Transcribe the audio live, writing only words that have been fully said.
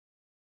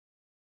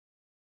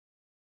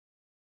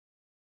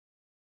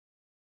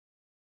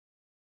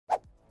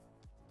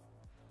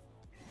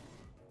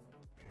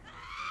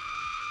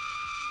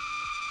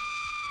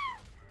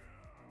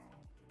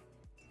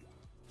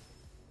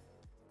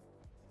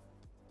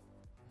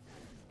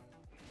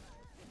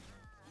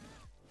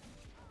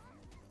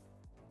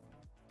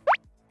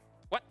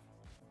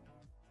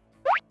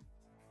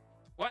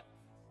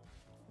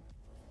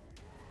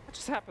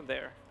just happened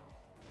there?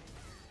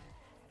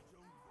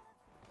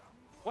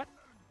 What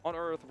on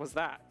earth was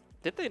that?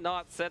 Did they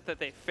not set that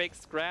they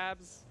fixed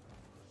grabs?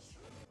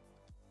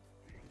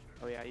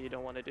 Oh yeah, you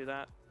don't want to do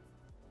that.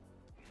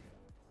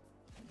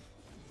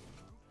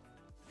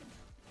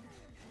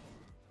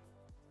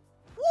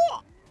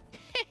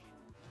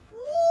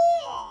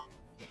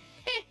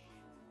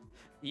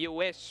 You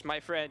wish, my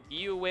friend,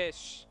 you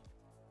wish.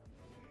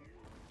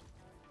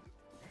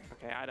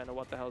 Okay, I don't know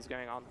what the hell is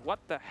going on. What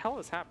the hell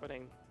is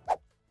happening?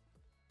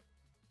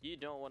 You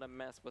don't want to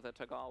mess with a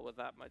Tagal with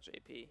that much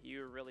AP.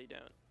 You really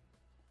don't.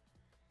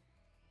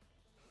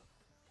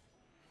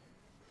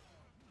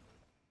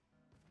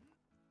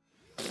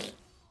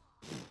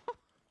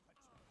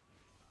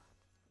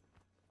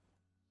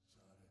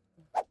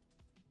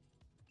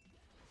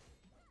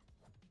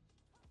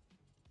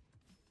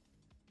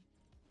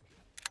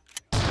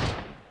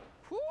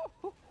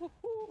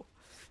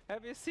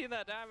 Have you seen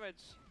that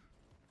damage?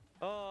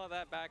 Oh,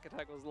 that back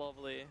attack was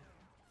lovely.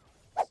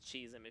 Just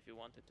cheese him if you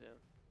wanted to.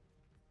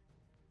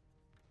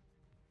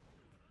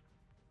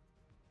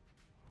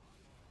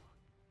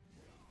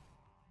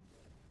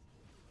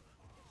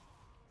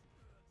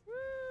 Woo!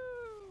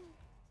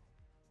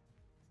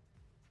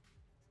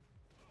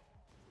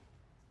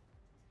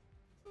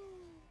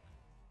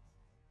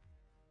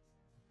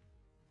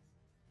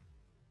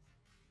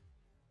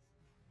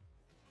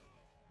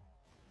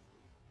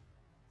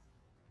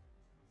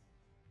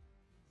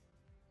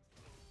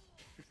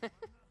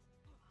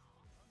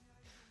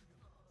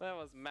 That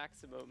was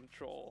maximum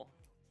troll.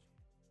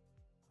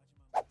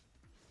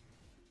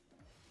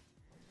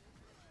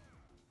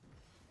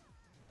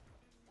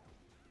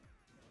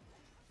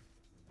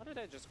 What did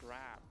I just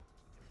grab?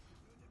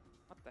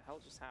 What the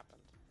hell just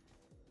happened?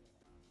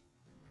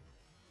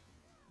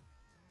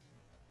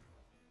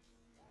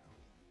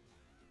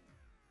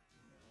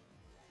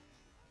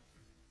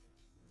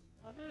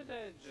 What did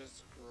I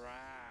just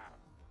grab?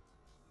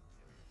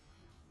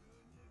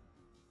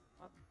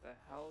 What the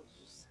hell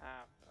just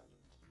happened?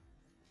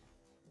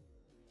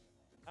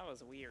 That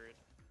was weird.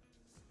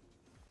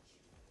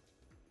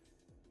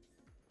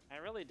 I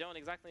really don't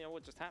exactly know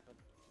what just happened.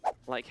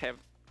 Like,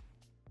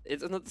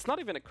 it's not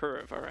even a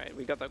curve, alright?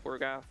 We got that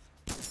Gorgath.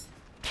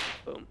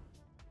 Boom.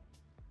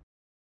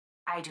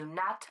 I do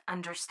not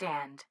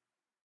understand.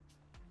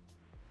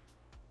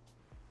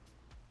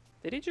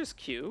 Did he just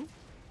Q?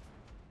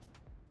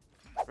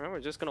 Alright, we're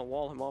just gonna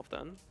wall him off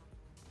then.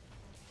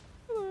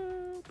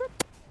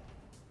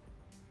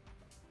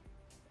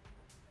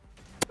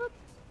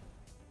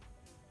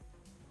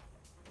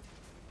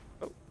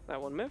 Oh,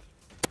 that one miffed.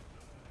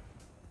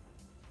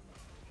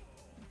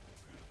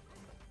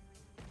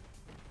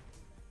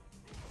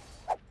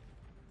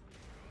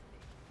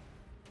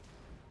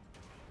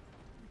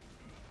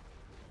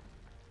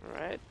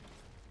 Alright.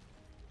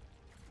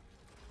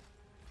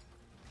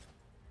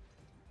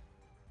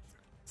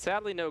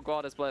 Sadly, no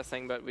Goddess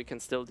Blessing, but we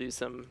can still do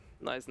some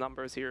nice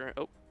numbers here.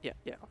 Oh, yeah,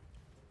 yeah.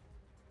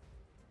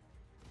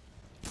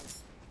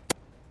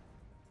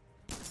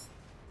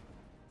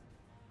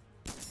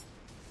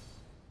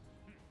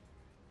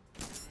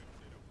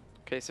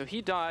 Okay, so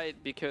he died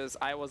because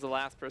I was the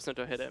last person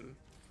to hit him.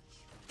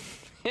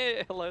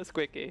 Hello,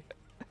 Squeaky.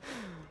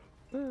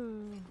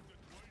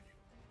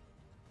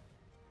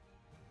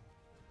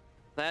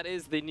 That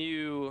is the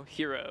new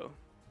hero.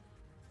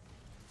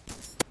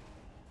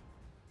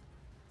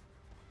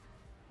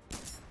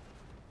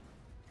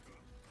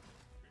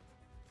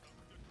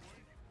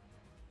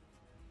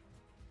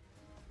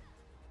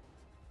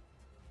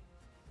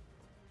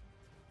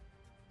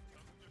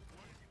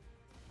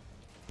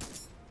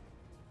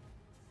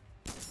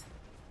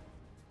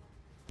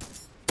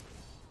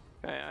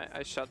 Okay,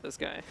 I shot this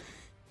guy.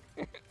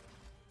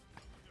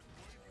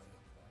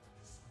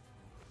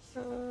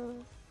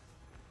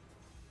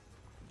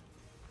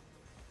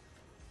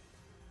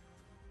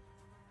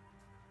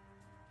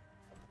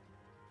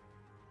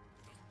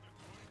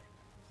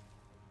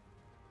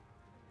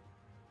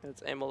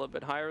 Let's aim a little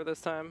bit higher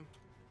this time.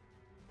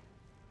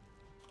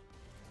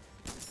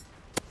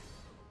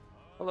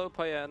 Hello,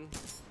 Payan.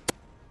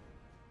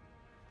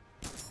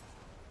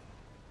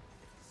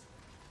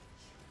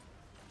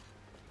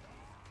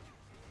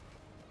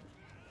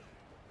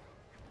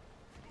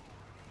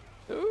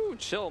 Ooh,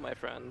 chill, my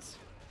friends.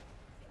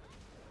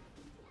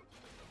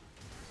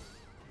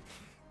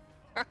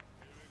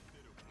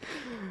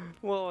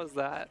 What was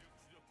that?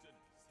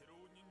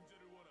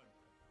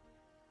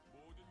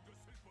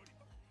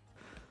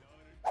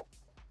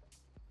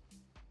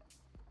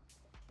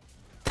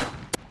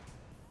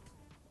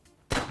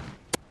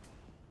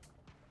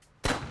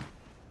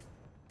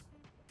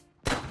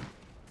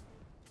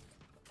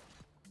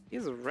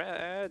 He's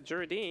red,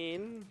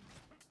 Jardine.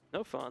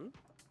 No fun.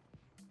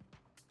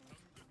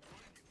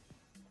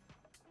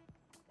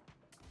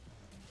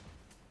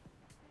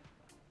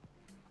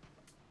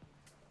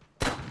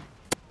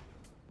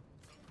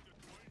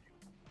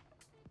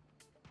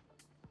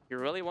 You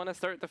really want to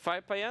start the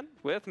fight, Payan?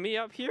 With me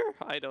up here?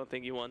 I don't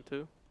think you want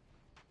to.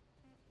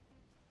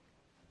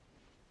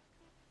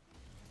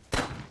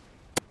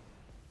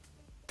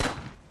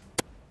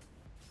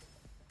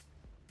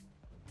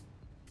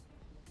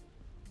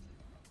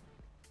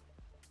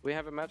 We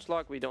have a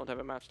matchlock. We don't have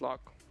a matchlock.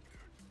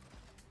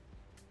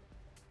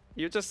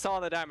 You just saw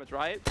the damage,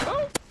 right?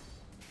 Oh!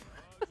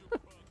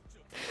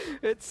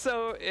 It's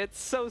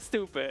so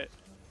stupid.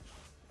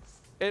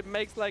 It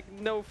makes like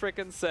no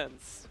freaking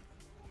sense.